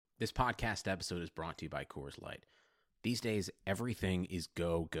This podcast episode is brought to you by Coors Light. These days, everything is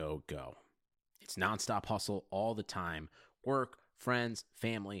go, go, go. It's nonstop hustle all the time. Work, friends,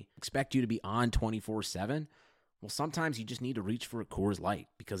 family, expect you to be on 24/7. Well, sometimes you just need to reach for a Coors Light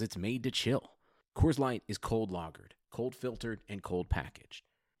because it's made to chill. Coors Light is cold lagered, cold filtered, and cold packaged.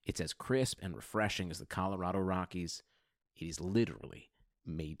 It's as crisp and refreshing as the Colorado Rockies. It is literally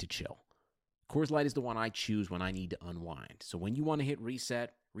made to chill. Coors Light is the one I choose when I need to unwind. So when you want to hit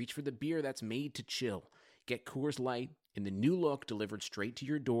reset, reach for the beer that's made to chill. Get Coors Light in the new look delivered straight to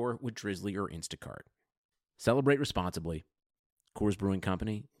your door with Drizzly or Instacart. Celebrate responsibly. Coors Brewing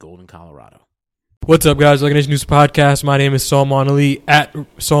Company, Golden, Colorado. What's up, guys? Welcome to News Podcast. My name is Salman Ali, at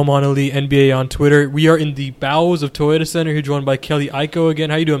Salman Ali NBA on Twitter. We are in the bowels of Toyota Center here, joined by Kelly Iko again.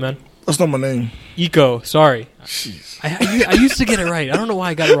 How you doing, man? That's not my name. Iko, sorry. Jeez. I used to get it right. I don't know why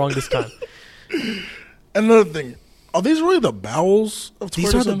I got it wrong this time. Another thing, are these really the bowels of Toyota These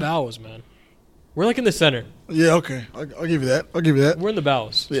are Center? the bowels, man. We're like in the center. Yeah, okay. I'll give you that. We're in the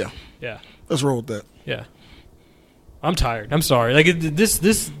bowels. Yeah. Yeah. Let's roll with that. Yeah. I'm tired. I'm sorry. Like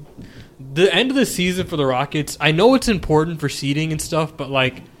the end of the season for the Rockets, I know it's important for seeding and stuff, but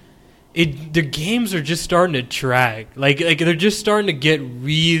like the games are just starting to drag. Like they're just starting to get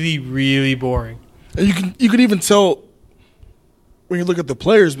really, really boring. And you can even tell when you look at the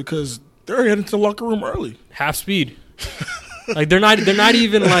players because they're heading to the locker room early. Half speed. Like they're not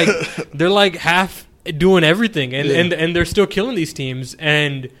even like they're like half doing everything and they're still killing these teams.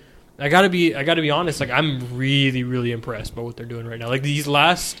 And I gotta be honest, like I'm really, really impressed by what they're doing right now. Like these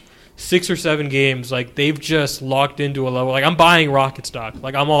last 6 or 7 games, like they've just locked into a level. Like I'm buying Rocket stock.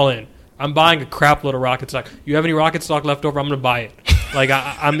 Like I'm all in. I'm buying a crap load of Rocket stock. You have any Rocket stock left over? I'm gonna buy it. Like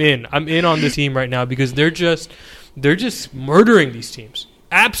I'm in. I'm in on the team right now because they're just murdering these teams.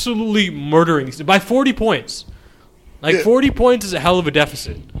 Absolutely murdering these teams by 40 points. Like 40 points is a hell of a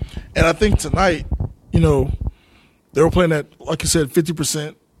deficit. And I think tonight, they were playing at, like you said,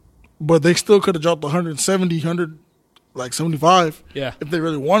 50%, but they still could have dropped 170, 75 if they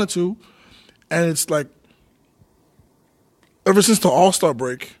really wanted to. And it's like, ever since the All-Star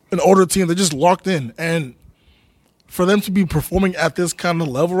break, an older team, they just locked in. And for them to be performing at this kind of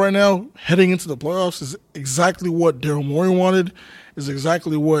level right now, heading into the playoffs, is exactly what Daryl Morey wanted, is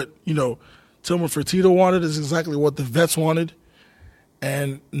exactly what, Tillman Fertitta wanted, is exactly what the vets wanted.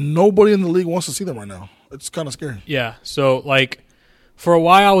 And nobody in the league wants to see them right now. It's kind of scary. Yeah, so, like, for a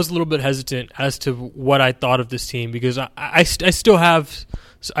while I was a little bit hesitant as to what I thought of this team because I still have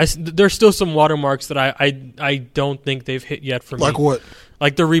there's still some watermarks that I don't think they've hit yet for me. Like what?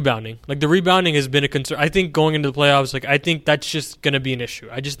 Like the rebounding. Like the rebounding has been a concern. I think going into the playoffs, like I think that's just going to be an issue.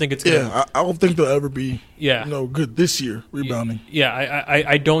 I just think it's going to I don't think they'll ever be good this year rebounding. Yeah,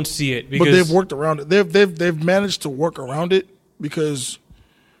 I don't see it because but they've worked around it. They've managed to work around it because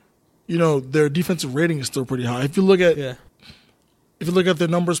their defensive rating is still pretty high. If you look at their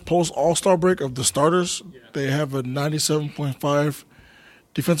numbers post All-Star break of the starters, they have a 97.5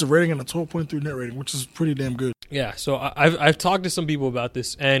 defensive rating and a 12.3 net rating, which is pretty damn good. Yeah, so I've talked to some people about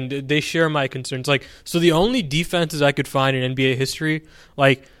this, and they share my concerns. Like, so the only defenses I could find in NBA history,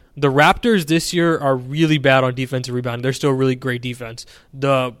 like the Raptors this year are really bad on defensive rebounding. They're still a really great defense.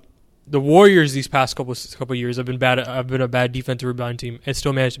 The Warriors these past couple of years have been bad. Have been a bad defensive rebounding team and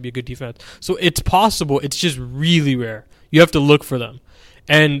still managed to be a good defense. So it's possible. It's just really rare. You have to look for them,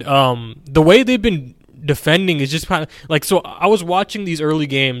 and the way they've been defending is just kind of like, so I was watching these early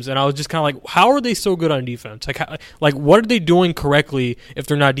games and I was just kind of like, how are they so good on defense? Like what are they doing correctly if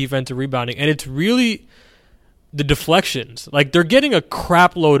they're not defensive rebounding? And it's really the deflections. Like they're getting a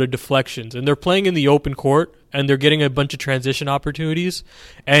crap load of deflections and they're playing in the open court and they're getting a bunch of transition opportunities.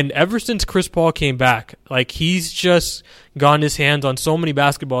 And ever since Chris Paul came back, like he's just gotten his hands on so many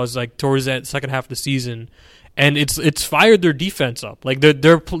basketballs like towards that second half of the season. And it's fired their defense up. Like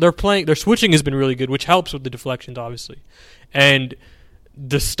they're playing, their switching has been really good, which helps with the deflections, obviously. And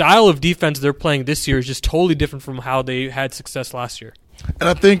the style of defense they're playing this year is just totally different from how they had success last year. And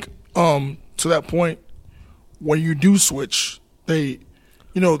I think to that point, when you do switch, they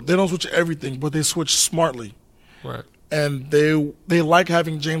don't switch everything, but they switch smartly. Right. And they like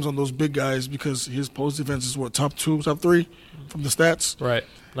having James on those big guys because his post defense is top 2, top 3 from the stats. Right.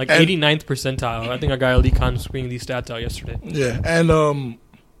 Like 89th percentile. I think our guy Ali Khan was screening these stats out yesterday. Yeah, and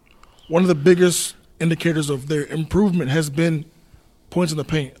one of the biggest indicators of their improvement has been points in the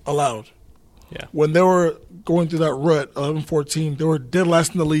paint allowed. Yeah. When they were going through that rut, 11-14, they were dead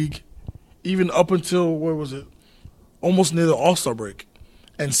last in the league, even up until, almost near the All-Star break.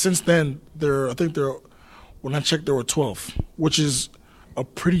 And since then, when I checked, they were 12th, which is a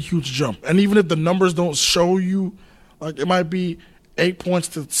pretty huge jump. And even if the numbers don't show you, like it might be 8 points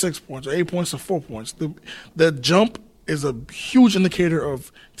to 6 points or 8 points to 4 points. The jump is a huge indicator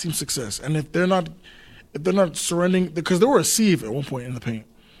of team success. And if they're not surrendering, because they were a sieve at one point in the paint.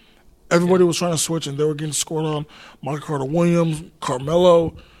 Everybody was trying to switch, and they were getting scored on. Michael Carter-Williams,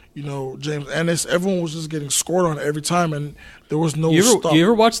 Carmelo, James Ennis. Everyone was just getting scored on every time, and there was no stop. You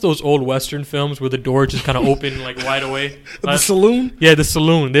ever watch those old Western films where the door just kind of opened like wide away? The saloon? Yeah, the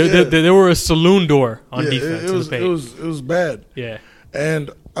saloon. They were a saloon door on defense. It was bad. Yeah.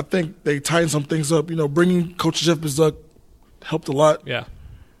 And I think they tightened some things up. Bringing Coach Jeff Bezuk helped a lot. Yeah.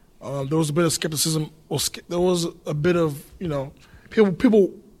 There was a bit of skepticism. There was a bit of,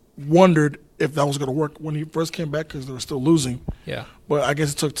 people wondered if that was going to work when he first came back because they were still losing. Yeah. But I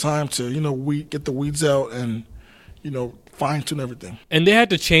guess it took time to, get the weeds out and, fine-tune everything. And they had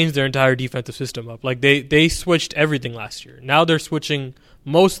to change their entire defensive system up. Like, they switched everything last year. Now they're switching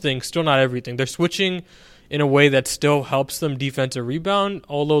most things, still not everything. They're switching in a way that still helps them defensive rebound,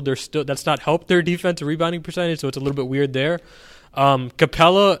 although that's not helped their defensive rebounding percentage, so it's a little bit weird there.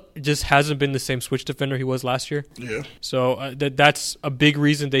 Capella just hasn't been the same switch defender he was last year. Yeah. So that's a big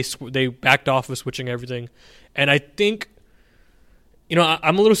reason they backed off of switching everything. And I think,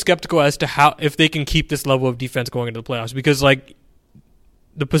 I'm a little skeptical as to if they can keep this level of defense going into the playoffs because, like,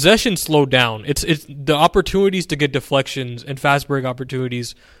 the possession slowed down. It's the opportunities to get deflections and fast break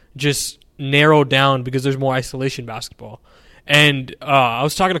opportunities just narrowed down because there's more isolation basketball. And I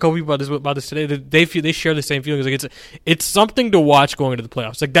was talking to a couple people about this today. That they share the same feelings. Like it's something to watch going into the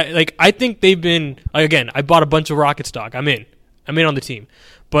playoffs. Like that. Like I think they've been. Again, I bought a bunch of Rocket stock. I'm in on the team.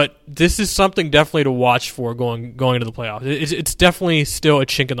 But this is something definitely to watch for going into the playoffs. It's definitely still a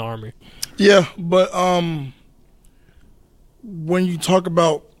chink in the armor. Yeah, but when you talk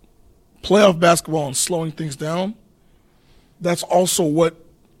about playoff basketball and slowing things down, that's also what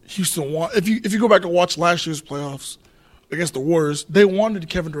Houston want. If you go back and watch last year's playoffs against the Warriors, they wanted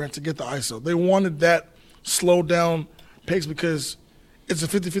Kevin Durant to get the ISO. They wanted that slowed down pace because it's a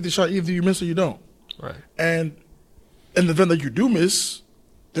 50-50 shot. Either you miss or you don't. Right. And in the event that you do miss,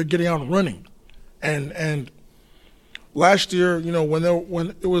 they're getting out and running. And last year, when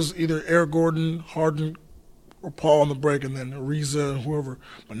it was either Eric Gordon, Harden, or Paul on the break, and then Ariza and whoever.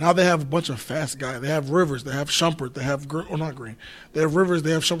 But now they have a bunch of fast guys. They have Rivers. They have Shumpert. They have not Green. They have Rivers.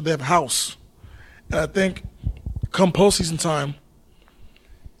 They have Shumpert. They have House. And I think come postseason time,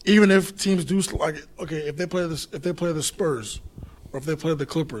 even if teams do if they play the Spurs or if they play the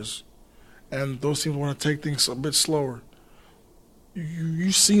Clippers, and those teams want to take things a bit slower,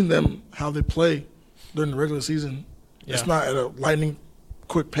 you've seen them how they play during the regular season. Yeah. It's not at a lightning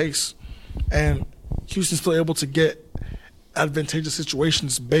quick pace, and Houston's still able to get advantageous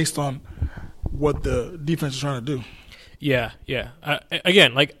situations based on what the defense is trying to do. Yeah.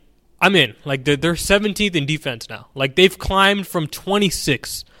 Again, like, I'm in. Like, they're 17th in defense now. Like, they've climbed from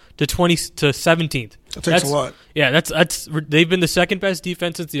 26th to 17th. That takes a lot. Yeah, they've been the second best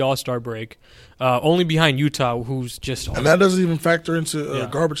defense since the All-Star break, only behind Utah, who's just. And that doesn't even factor into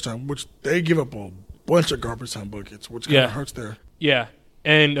garbage time, which they give up a bunch of garbage time buckets, which kind of hurts there. Yeah,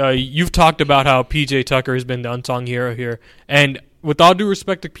 and you've talked about how PJ Tucker has been the unsung hero here, and with all due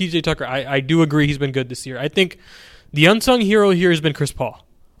respect to PJ Tucker, I do agree he's been good this year. I think the unsung hero here has been Chris Paul.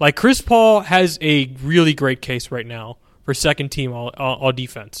 Like, Chris Paul has a really great case right now for second team all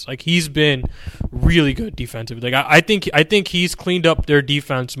defense. Like, he's been really good defensively. Like, I think he's cleaned up their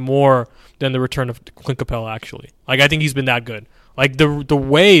defense more than the return of Clint Capella, actually. Like, I think he's been that good. Like, the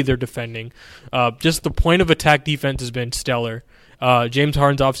way they're defending, just the point of attack defense has been stellar. James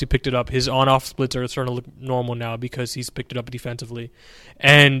Harden's obviously picked it up. His on-off splits are starting to look normal now because he's picked it up defensively.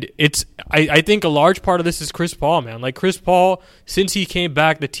 And I think a large part of this is Chris Paul, man. Like, Chris Paul, since he came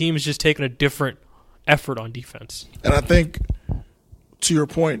back, the team has just taken a different effort on defense. And I think, to your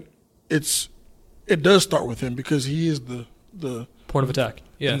point, it does start with him because he is the point of attack.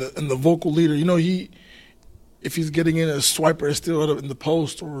 Yeah. And the vocal leader. If he's getting in a swiper is still in the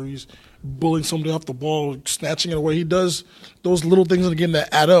post, or he's bullying somebody off the ball, snatching it away, he does those little things again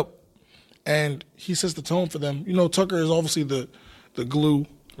that add up, and he sets the tone for them. Tucker is obviously the glue,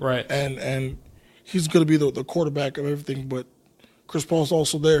 right? And he's going to be the quarterback of everything. But Chris Paul's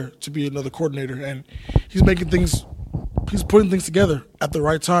also there to be another coordinator, and he's putting things together at the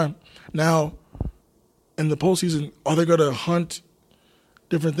right time. Now, in the postseason, are they going to hunt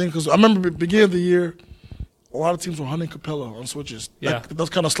different things? Because I remember at the beginning of the year, a lot of teams were hunting Capella on switches. Yeah, that's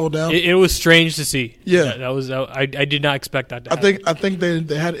kind of slowed down. It was strange to see. Yeah, that was. I did not expect that to happen. I think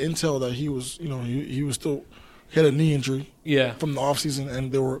they had intel that he was he was still had a knee injury. Yeah. From the offseason,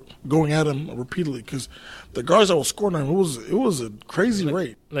 and they were going at him repeatedly because the guards that were scoring on him, it was a crazy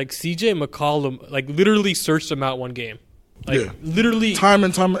rate. Like CJ McCollum, like, literally searched him out one game. Literally time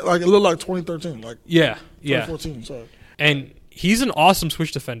and time, like it looked like 2013, like 2014. Sorry. And he's an awesome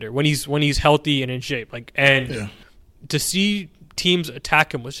switch defender when he's healthy and in shape. To see teams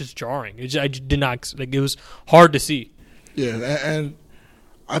attack him was just jarring. I did not it was hard to see. Yeah, and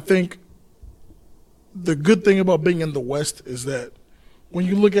I think the good thing about being in the West is that when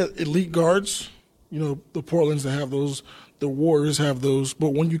you look at elite guards, the Portlands that have those, the Warriors have those,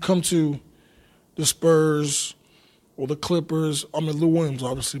 but when you come to the Spurs or the Clippers, Lou Williams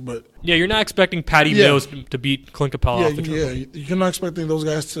obviously, but you're not expecting Patty Mills to beat Clint Capella off the dribble. You're not expecting those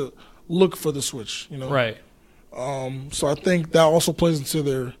guys to look for the switch, Right. So I think that also plays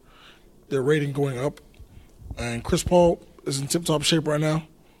into their rating going up. And Chris Paul is in tip-top shape right now,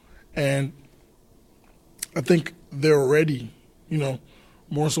 and I think they're ready,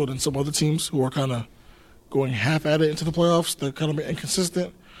 more so than some other teams who are kind of going half at it into the playoffs. They're kind of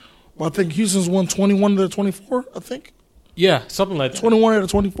inconsistent. But I think Houston's won 21 to 24, I think. Yeah, something like that. 21 out of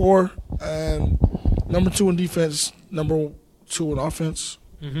 24, and number 2 in defense, number 2 in offense,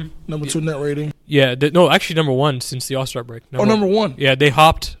 number 2 net rating. Yeah, actually number 1 since the All-Star break. Number 1. Yeah, they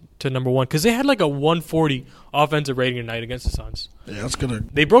hopped to number 1 because they had like a 140 offensive rating tonight against the Suns. Yeah, that's gonna.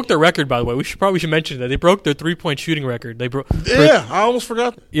 They broke their record, by the way. We should mention that they broke their 3-point shooting record. I almost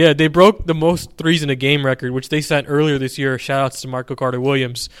forgot. Yeah, they broke the most threes in a game record, which they set earlier this year. Shout outs to Marco Carter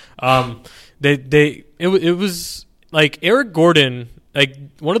Williams. It was like Eric Gordon. Like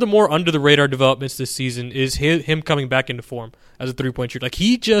one of the more under the radar developments this season is him coming back into form as a 3-point shooter. Like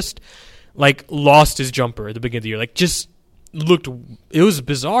he just lost his jumper at the beginning of the year. It was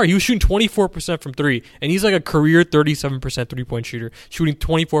bizarre. He was shooting 24% from 3, and he's like a career 37% 3-point shooter, shooting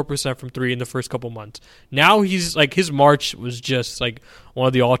 24% from 3 in the first couple months. Now he's his March was just one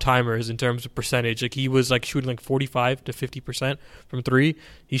of the all-timers in terms of percentage. He was shooting 45 to 50% from 3.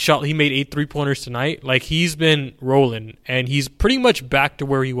 He made 8 3-pointers tonight. He's been rolling, and he's pretty much back to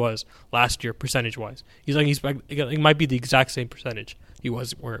where he was last year percentage-wise. He's back. It might be the exact same percentage he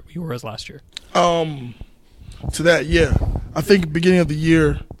was last year. To that, yeah. I think beginning of the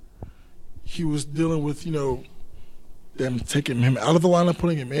year, he was dealing with, them taking him out of the lineup,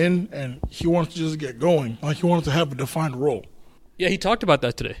 putting him in, and he wanted to just get going. He wanted to have a defined role. Yeah, he talked about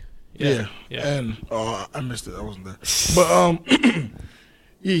that today. Yeah. And I missed it. I wasn't there. But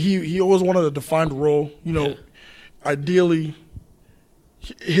he always wanted a defined role. Ideally,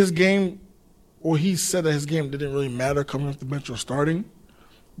 his game, he said that his game didn't really matter coming off the bench or starting,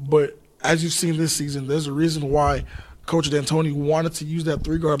 but as you've seen this season, there's a reason why Coach D'Antoni wanted to use that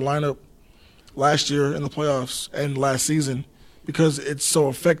 3-guard lineup last year in the playoffs and last season because it's so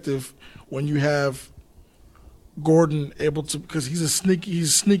effective when you have Gordon able to – because he's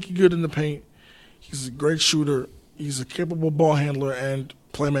sneaky good in the paint. He's a great shooter. He's a capable ball handler and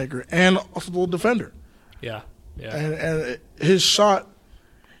playmaker and also a defender. Yeah. And his shot,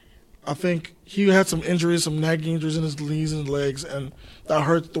 I think he had some injuries, some nagging injuries in his knees and legs, and that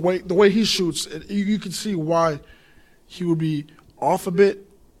hurts. The way he shoots, you can see why he would be off a bit,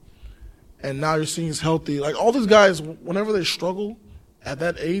 and now you're seeing he's healthy. All these guys, whenever they struggle at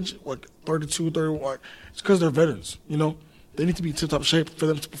that age, 32, 31, it's because they're veterans, They need to be in tip-top shape for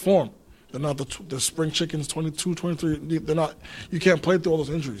them to perform. They're not the spring chickens, 22, 23. They're not. You can't play through all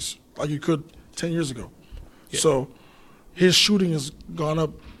those injuries like you could 10 years ago. Yeah. So his shooting has gone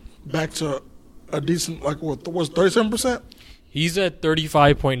up back to a decent, what was 37%? He's at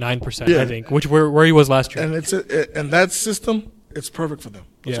 35.9%, I think, which where he was last year. And that system, it's perfect for them.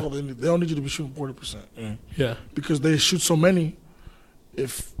 That's all they need. They don't need you to be shooting 40%. Yeah. Because they shoot so many.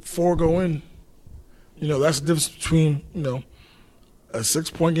 If 4 go in, that's the difference between, a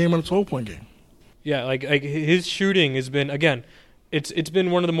 6-point game and a 12-point game. Yeah, his shooting has been, again, it's been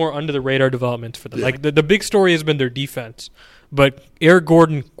one of the more under the radar developments for them. Yeah. The big story has been their defense. But Eric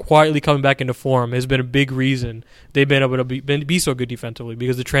Gordon quietly coming back into form has been a big reason they've been able to be so good defensively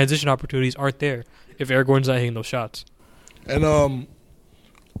because the transition opportunities aren't there if Eric Gordon's not hitting those shots. And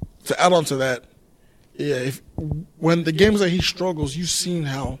to add on to that, when the games that he struggles, you've seen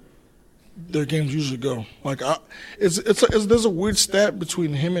how their games usually go. There's a weird stat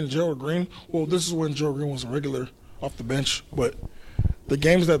between him and Gerald Green. Well, this is when Gerald Green was a regular off the bench, but the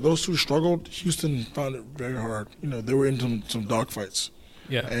games that those two struggled, Houston found it very hard. They were in some dogfights.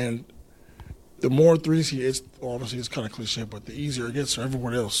 Yeah. And the more threes he hits, obviously it's kind of cliche, but the easier it gets for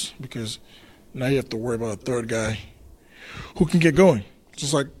everyone else because now you have to worry about a third guy who can get going,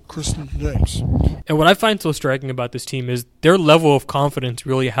 just like Christian James. And what I find so striking about this team is their level of confidence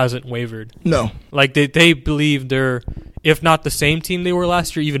really hasn't wavered. No. They believe they're, if not the same team they were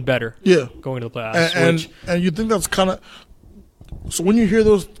last year, even better. Yeah. Going to the playoffs. And you think that's kind of – so when you hear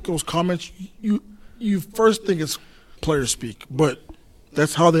those comments, you first think it's players speak, but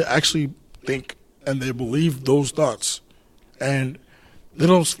that's how they actually think and they believe those thoughts. And they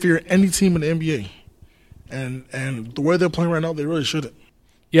don't fear any team in the NBA. And the way they're playing right now, they really shouldn't.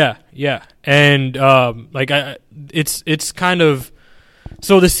 Yeah, and it's kind of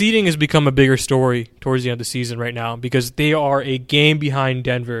so the seeding has become a bigger story towards the end of the season right now because they are a game behind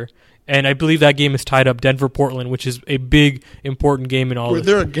Denver, and I believe that game is tied up Denver-Portland, which is a big important game in all. Wait,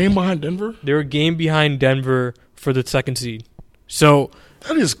 they're a game behind Denver? They're a game behind Denver for the second seed. So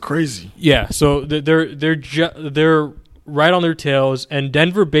that is crazy. Yeah, so they're right on their tails, and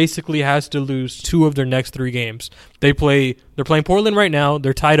Denver basically has to lose 2 of their next 3 games. They're playing Portland right now.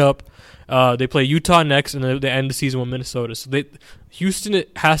 They're tied up. They play Utah next, and they end the season with Minnesota. So Houston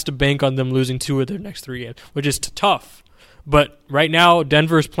has to bank on them losing 2 of their next 3 games, which is tough. But right now,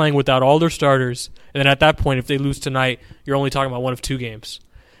 Denver is playing without all their starters, and then at that point, if they lose tonight, you're only talking about 1 of 2 games.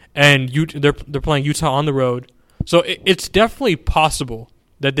 And they're playing Utah on the road, so it's definitely possible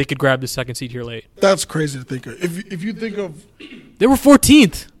that they could grab the second seed here late. That's crazy to think of. If you think of... They were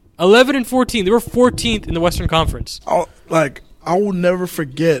 14th. 11 and 14. They were 14th in the Western Conference. I will never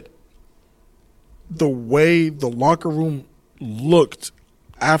forget the way the locker room looked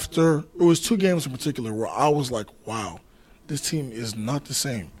after... It was 2 games in particular where I was like, wow, this team is not the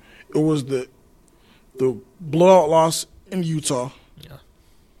same. It was the blowout loss in Utah. Yeah.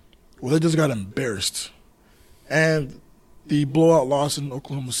 Where they just got embarrassed. And the blowout loss in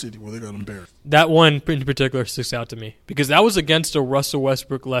Oklahoma City where they got embarrassed. That one in particular sticks out to me because that was against a Russell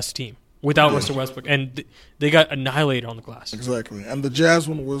Westbrook-less team without Russell Westbrook, and they got annihilated on the glass. Exactly. And the Jazz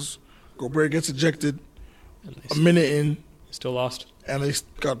one was Gobert gets ejected a minute in. Still lost. And they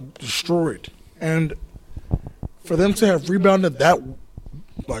got destroyed. And for them to have rebounded that,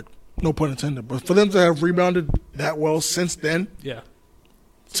 like, no pun intended, but for them to have rebounded that well since then, yeah,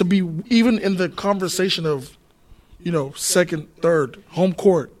 to be even in the conversation of, second, third, home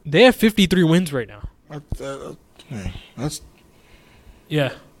court. They have 53 wins right now. That's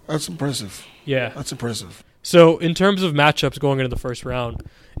impressive. Yeah. That's impressive. So in terms of matchups going into the first round,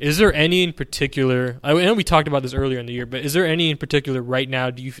 is there any in particular, I know we talked about this earlier in the year, but is there any in particular right now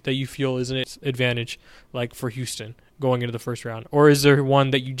that you feel is an advantage like for Houston going into the first round? Or is there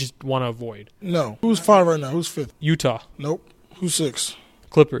one that you just want to avoid? No. Who's 5 right now? Who's 5th? Utah. Nope. Who's 6?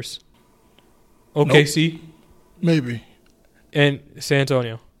 Clippers. OKC. Nope. Maybe. And San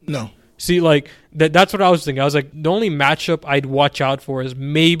Antonio. No. See, that's what I was thinking. I was like, the only matchup I'd watch out for is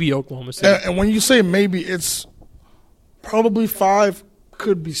maybe Oklahoma City. And when you say maybe, it's probably 5,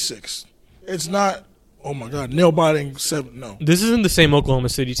 could be 6. It's not, oh my God, nail-biting 7, no. This isn't the same Oklahoma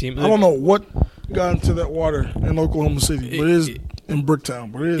City team. I don't know what got into that water in Oklahoma City, but it is in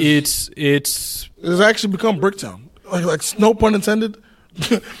Bricktown. But it's actually become Bricktown. Like no pun intended.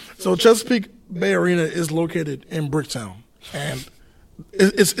 So Chesapeake Bay Arena is located in Bricktown, and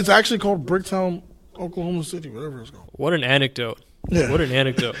it's actually called Bricktown, Oklahoma City, whatever it's called. What an anecdote! Yeah. What an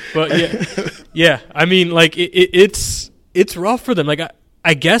anecdote! But yeah. I mean, it's rough for them. Like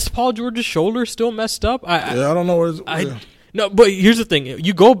I guess Paul George's shoulder still messed up. I don't know what it's. No, but here's the thing: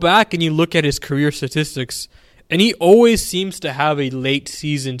 you go back and you look at his career statistics, and he always seems to have a late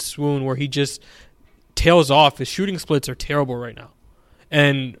season swoon where he just tails off. His shooting splits are terrible right now,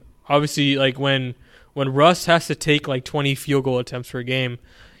 and obviously, like when Russ has to take like 20 field goal attempts per game,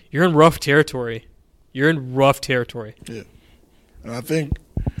 you're in rough territory. Yeah, and I think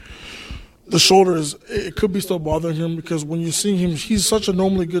the shoulders, it could be still bothering him because when you see him, he's such a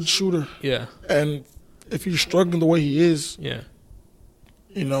normally good shooter. Yeah, and if he's struggling the way he is, yeah,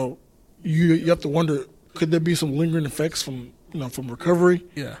 you have to wonder, could there be some lingering effects from recovery?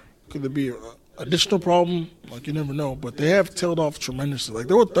 Yeah, could there be an additional problem? Like, you never know. But they have tailed off tremendously. Like,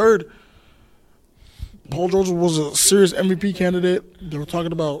 they were 3rd. Paul George was a serious MVP candidate. They were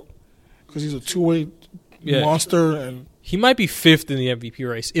talking about because he's a two-way monster, and he might be 5th in the MVP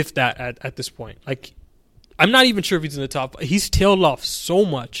race, if that at this point. Like, I'm not even sure if he's in the top. He's tailed off so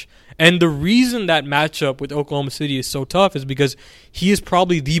much. And the reason that matchup with Oklahoma City is so tough is because he is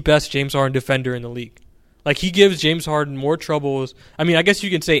probably the best James Harden defender in the league. Like, he gives James Harden more troubles. I mean, I guess you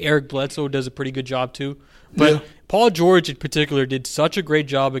can say Eric Bledsoe does a pretty good job too. But Paul George in particular did such a great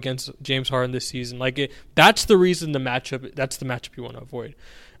job against James Harden this season. Like, that's the reason that's the matchup you want to avoid.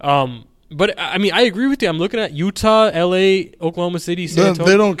 But, I mean, I agree with you. I'm looking at Utah, L.A., Oklahoma City, San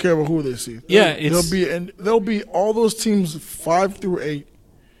Antonio. They don't care about who they see. Yeah, they'll be all those teams 5 through 8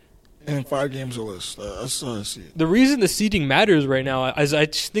 in 5 games or less. That's how I see it. The reason the seeding matters right now is I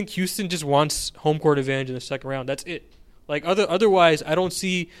just think Houston just wants home court advantage in the second round. That's it. Like otherwise, I don't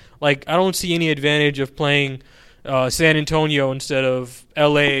see any advantage of playing San Antonio instead of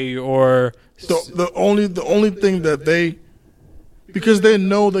L.A. or The only thing that because they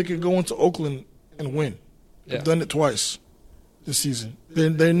know they could go into Oakland and win. They've done it twice this season.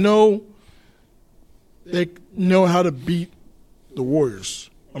 They know how to beat the Warriors.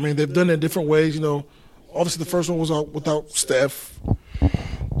 I mean, they've done it in different ways. Obviously the first one was out without Steph.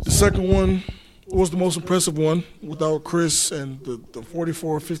 The second one was the most impressive one without Chris, and the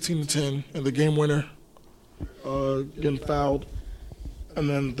 44, 15-10, and the game winner getting fouled. And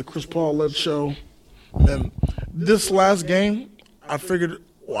then the Chris Paul led show. And this last game, I thought it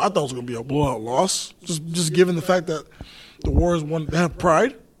was going to be a blowout loss, just given the fact that the Warriors won. They have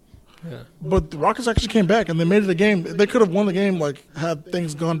pride. Yeah. But the Rockets actually came back, and they made it a game. They could have won the game had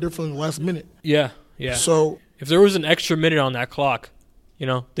things gone differently in the last minute. Yeah. So if there was an extra minute on that clock,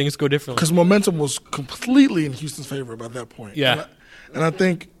 things go differently. Because momentum was completely in Houston's favor by that point. Yeah. And I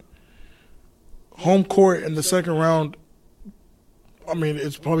think home court in the second round, I mean,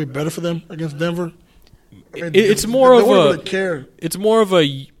 it's probably better for them against Denver. I mean, it's more of really care. It's more of a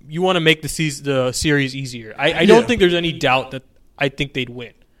you want to make the series easier. I don't think there's any doubt that I think they'd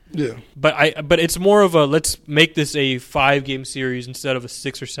win. Yeah. But it's more of a let's make this a 5-game series instead of a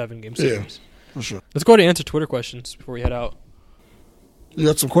 6 or 7-game series. Yeah, for sure. Let's go to answer Twitter questions before we head out. You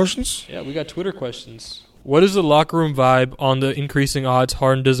got some questions? Yeah, we got Twitter questions. What is the locker room vibe on the increasing odds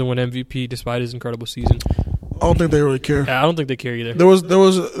Harden doesn't win MVP despite his incredible season? I don't think they really care. Yeah, I don't think they care either. There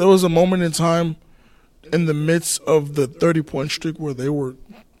was a moment in time in the midst of the 30-point streak where they were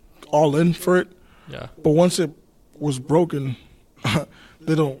all in for it. Yeah. But once it was broken,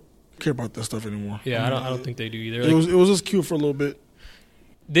 they don't care about that stuff anymore. Yeah, I don't think they do either. It was just cute for a little bit.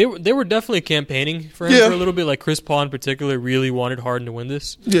 They were definitely campaigning for him for a little bit. Like Chris Paul in particular really wanted Harden to win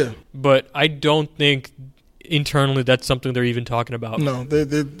this. Yeah. But I don't think internally that's something they're even talking about. No,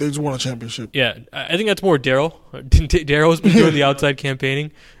 they just won a championship. Yeah, I think that's more Daryl. Daryl's been doing the outside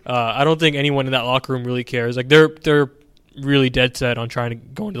campaigning. I don't think anyone in that locker room really cares. Like they're really dead set on trying to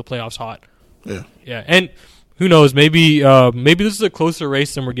go into the playoffs hot. Yeah. Yeah, and who knows? Maybe this is a closer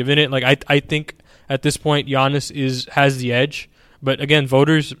race than we're giving it. Like I think at this point Giannis has the edge. But again,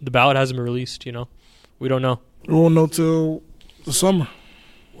 voters, the ballot hasn't been released. We don't know. We won't know till the summer.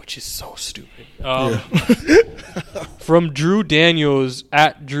 Which is so stupid. From Drew Daniels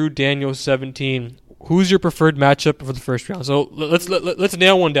at DrewDaniels17, who's your preferred matchup for the first round? So let's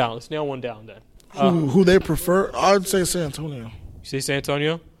nail one down. Let's nail one down then. Who they prefer? I'd say San Antonio. You say San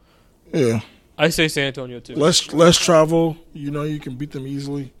Antonio? Yeah. I say San Antonio too. Less travel. You can beat them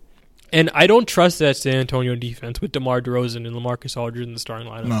easily. And I don't trust that San Antonio defense with DeMar DeRozan and LaMarcus Aldridge in the starting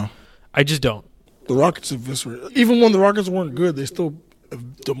lineup. No. I just don't. The Rockets eviscerated. Even when the Rockets weren't good, they still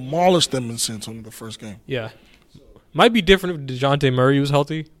demolished them in San Antonio the first game. Yeah. Might be different if DeJounte Murray was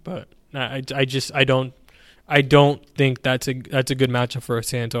healthy, but I don't think that's a good matchup for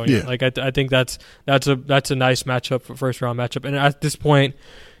San Antonio. Yeah. Like I think that's a nice matchup for first round matchup. And at this point,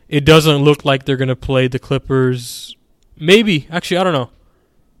 it doesn't look like they're going to play the Clippers. Maybe. Actually, I don't know.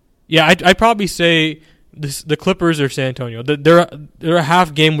 Yeah, I'd probably say the Clippers or San Antonio. They're a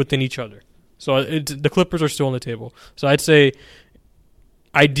half game within each other. So the Clippers are still on the table. So I'd say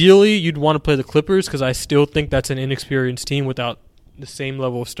ideally you'd want to play the Clippers because I still think that's an inexperienced team without the same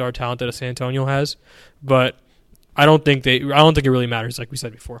level of star talent that a San Antonio has. But I don't think it really matters, like we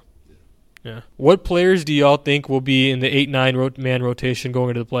said before. Yeah. What players do y'all think will be in the 8-9 man rotation going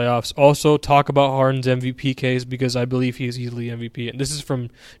into the playoffs? Also, talk about Harden's MVP case because I believe he is easily MVP. And this is from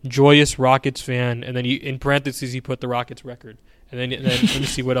Joyous Rockets fan, and then in parentheses he put the Rockets record. And then let me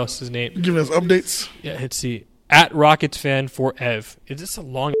see what else his name. Giving us updates. Yeah, let's see. At Rockets fan for Ev. Is this a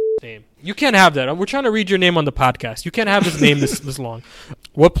long name? You can't have that. We're trying to read your name on the podcast. You can't have this name this long.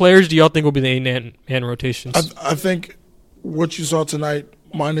 What players do y'all think will be the 8-man rotations? I think what you saw tonight,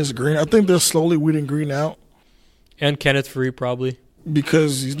 minus Green, I think they're slowly weeding Green out. And Kenneth Faried probably.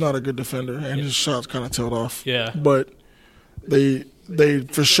 Because he's not a good defender and his shots kind of tailed off. Yeah. But they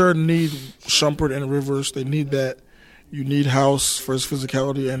for sure need Shumpert and Rivers. They need that. You need House for his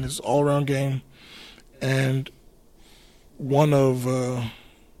physicality and his all-around game. And one of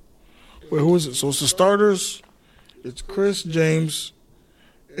who is it? So it's the starters. It's Chris, James,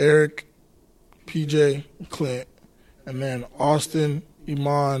 Eric, PJ, Clint, and then Austin,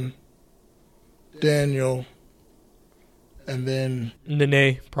 Iman, Daniel, and then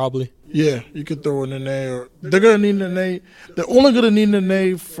Nene probably. Yeah, you could throw in Nene, or they're gonna need Nene. They're only gonna need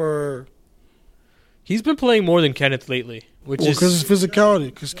Nene for. He's been playing more than Kenneth lately, which is because his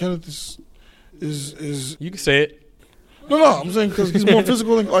physicality. Because Kenneth is you can say it. No, I'm saying because he's more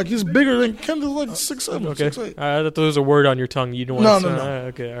physical. He's bigger than Kendall's like 6'7", Okay. 6'8". I thought there was a word on your tongue. You don't want No.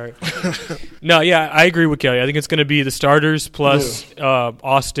 Okay, all right. No, yeah, I agree with Kelly. I think it's going to be the starters plus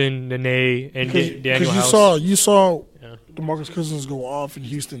Austin, Nene, and Daniel House. You saw Yeah. DeMarcus Cousins go off in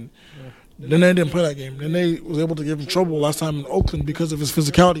Houston. Nene didn't play that game. Nene was able to give him trouble last time in Oakland because of his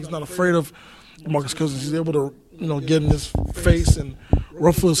physicality. He's not afraid of DeMarcus Cousins. He's able to, get in his face and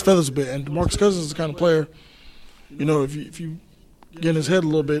ruffle his feathers a bit. And DeMarcus Cousins is the kind of player, if you get in his head a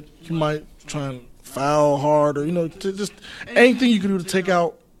little bit, he might try and foul hard or, to just anything you can do to take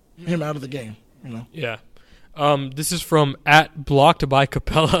him out of the game, Yeah. This is from @blocked by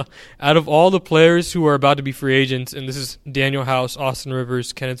Capella. Out of all the players who are about to be free agents, and this is Daniel House, Austin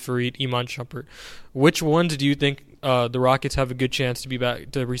Rivers, Kenneth Faried, Iman Shumpert, which ones do you think the Rockets have a good chance to be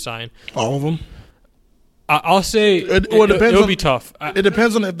back to re-sign? All of them. I'll say it'll be tough. It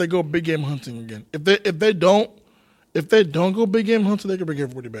depends on if they go big game hunting again. If they don't go big game hunting, they can bring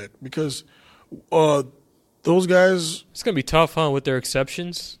everybody back because those guys. It's gonna be tough, with their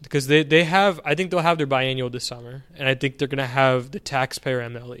exceptions because they have. I think they'll have their biannual this summer, and I think they're gonna have the taxpayer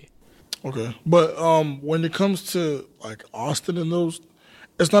MLE. Okay, but when it comes to like Austin and those,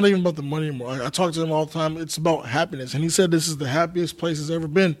 it's not even about the money anymore. I talk to him all the time. It's about happiness, and he said this is the happiest place he's ever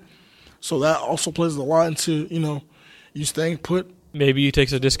been. So that also plays a lot into you staying put. Maybe he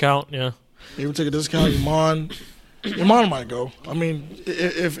takes a discount. Yeah, maybe take a discount. Iman might go. I mean,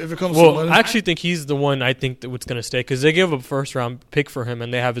 if it comes to well, money. I actually think he's the one I think that's going to stay because they give a first-round pick for him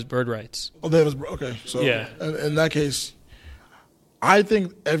and they have his bird rights. Oh, they have his okay. So yeah. In that case, I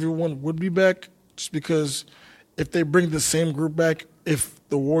think everyone would be back just because if they bring the same group back, if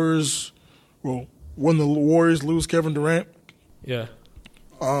the Warriors, when the Warriors lose Kevin Durant. Yeah.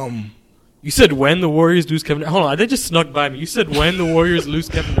 You said when the Warriors lose Kevin Durant. Hold on, they just snuck by me. You said when the Warriors lose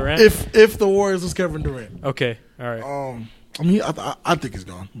Kevin Durant? If the Warriors lose Kevin Durant. Okay, all right. I think he's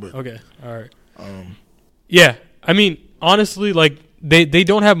gone. But okay, all right. Yeah, I mean, honestly, like they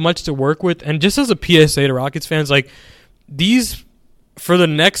don't have much to work with, and just as a PSA to Rockets fans, like these for the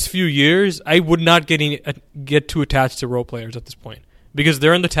next few years, I would not get too attached to role players at this point because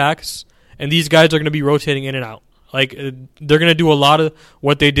they're in the tax, and these guys are going to be rotating in and out. Like, they're going to do a lot of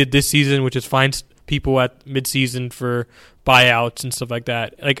what they did this season, which is find people at midseason for buyouts and stuff like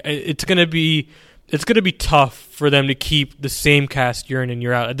that. Like, it's going to be tough for them to keep the same cast year in and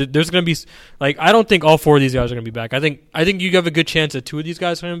year out. There's going to be, like, I don't think all four of these guys are going to be back. I think you have a good chance that two of these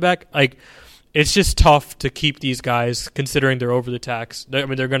guys are coming back. Like, it's just tough to keep these guys considering they're over the tax. They're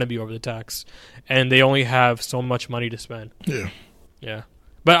going to be over the tax, and they only have so much money to spend. Yeah. Yeah.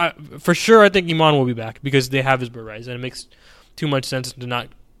 But for sure, I think Iman will be back because they have his bird rights, and it makes too much sense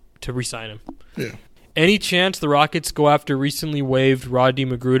to re-sign him. Yeah. Any chance the Rockets go after recently waived Rodney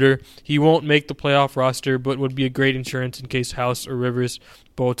McGruder? He won't make the playoff roster, but would be a great insurance in case House or Rivers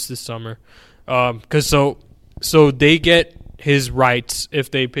bolts this summer. Because so they get his rights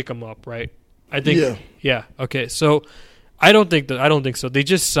if they pick him up, right? I think. Yeah. Yeah. Okay. So I don't think so. They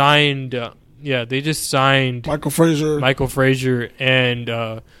just signed. They just signed Michael Frazier and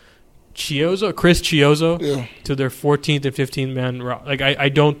Chris Chiozzo to their 14th and 15th man. Like I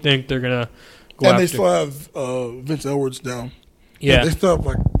don't think they're gonna go and after. they still have Vince Edwards down. Yeah, they still have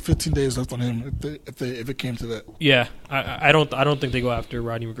like 15 days left on him if it came to that. Yeah, I don't think they go after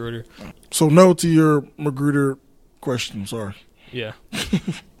Rodney McGruder. So no to your McGruder question. Sorry. Yeah.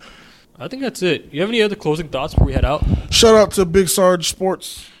 I think that's it. You have any other closing thoughts before we head out? Shout out to Big Sarge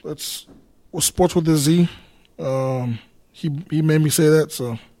Sports. That's Sports with a Z. He made me say that.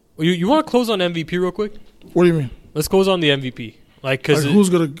 So you want to close on MVP real quick? What do you mean? Let's close on the MVP. Who's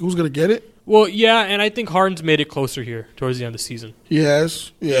gonna get it? Well, yeah, and I think Harden's made it closer here towards the end of the season. He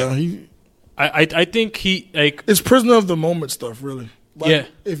has. Yeah. I think he it's prisoner of the moment stuff, really. Yeah.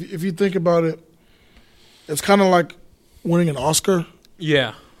 If you think about it, it's kind of like winning an Oscar.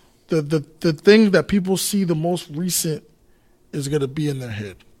 Yeah. The thing that people see the most recent is gonna be in their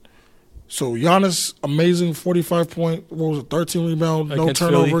head. So Giannis, amazing 45-point, 13 rebound, no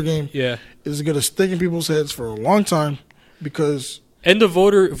turnover game. Yeah, is going to stick in people's heads for a long time because. And the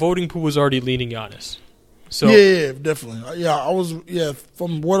voting pool was already leaning Giannis. So yeah, definitely.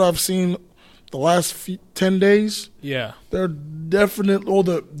 From what I've seen, the last 10 days. Yeah, they're definitely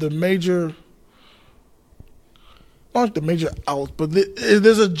the major. Not like the major outs, but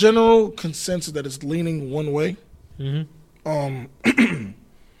there's a general consensus that it's leaning one way. Mm-hmm.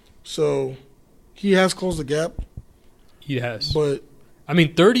 So, he has closed the gap. He has. But,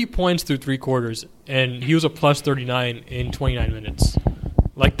 30 points through three quarters, and he was a plus 39 in 29 minutes.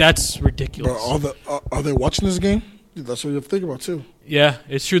 Like, that's ridiculous. Bro, are they watching this game? That's what you have to think about too. Yeah,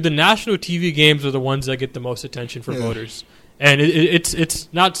 it's true. The national TV games are the ones that get the most attention for voters, and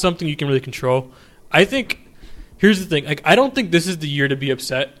it's not something you can really control. I think here's the thing: like, I don't think this is the year to be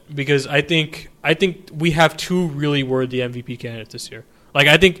upset because I think we have two really worthy MVP candidates this year. Like,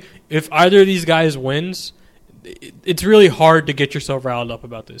 I think if either of these guys wins, it's really hard to get yourself riled up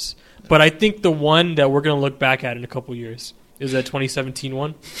about this. But I think the one that we're going to look back at in a couple years is that 2017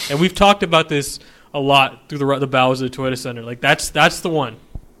 one, and we've talked about this a lot through the bowels of the Toyota Center. Like, that's the one.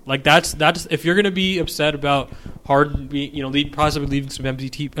 Like, that's if you're going to be upset about Harden possibly leaving some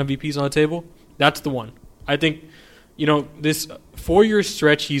MVPs on the table, that's the one. I think, this 4-year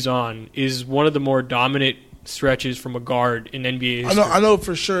stretch he's on is one of the more dominant stretches from a guard in NBA history. I know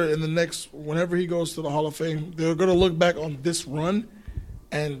for sure whenever he goes to the Hall of Fame, they're going to look back on this run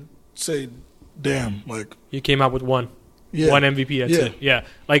and say, damn, like, he came out with one MVP. That's it. Yeah.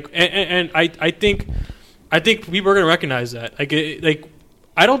 Like, and I think people are going to recognize that. Like,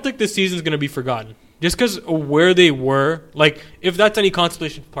 I don't think this season's going to be forgotten just because of where they were. Like, if that's any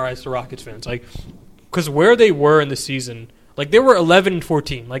consolation prize to Rockets fans, like, because where they were in the season, like, they were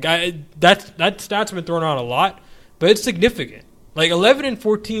 11-14. Like, that stat's been thrown around a lot, but it's significant. Like,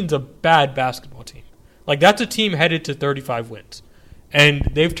 11-14 is a bad basketball team. Like, that's a team headed to 35 wins, and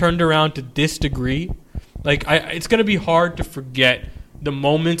they've turned around to this degree. Like, it's going to be hard to forget the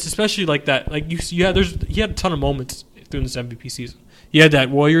moments, especially like that. Like, he had a ton of moments during this MVP season. He had that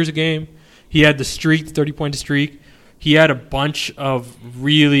Warriors game. He had the streak, the 30-point streak. He had a bunch of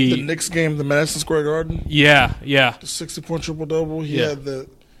really... The Knicks game, the Madison Square Garden. Yeah. The 60-point triple-double. He had the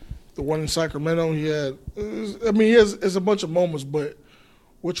one in Sacramento. He has a bunch of moments, but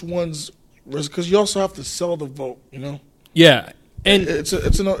which ones... Because you also have to sell the vote, Yeah. And it's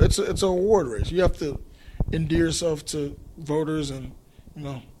an award race. You have to endear yourself to voters and,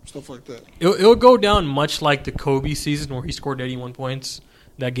 stuff like that. It'll go down much like the Kobe season where he scored 81 points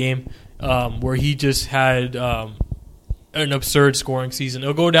that game, where he just had... an absurd scoring season.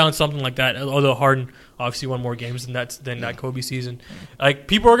 It'll go down something like that. Although Harden obviously won more games than that Kobe season. Like,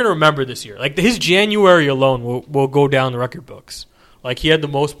 people are gonna remember this year. Like, his January alone will go down the record books. Like, he had the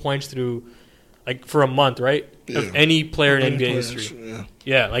most points through, like, for a month, right? Yeah. Of any player in NBA history.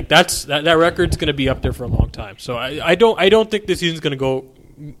 Yeah, like that record's gonna be up there for a long time. So I don't think this season's gonna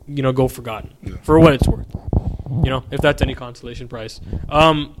go forgotten for what it's worth. If that's any consolation prize.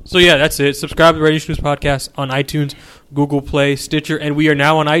 So yeah, that's it. Subscribe to the Radio News Podcast on iTunes, Google Play, Stitcher, and we are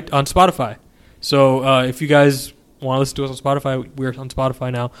now on Spotify. So if you guys want to listen to us on Spotify, we're on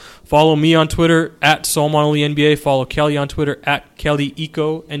Spotify now. Follow me on Twitter at SolmonoliNBA. Follow Kelly on Twitter at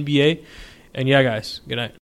KellyEcoNBA. And yeah, guys, good night.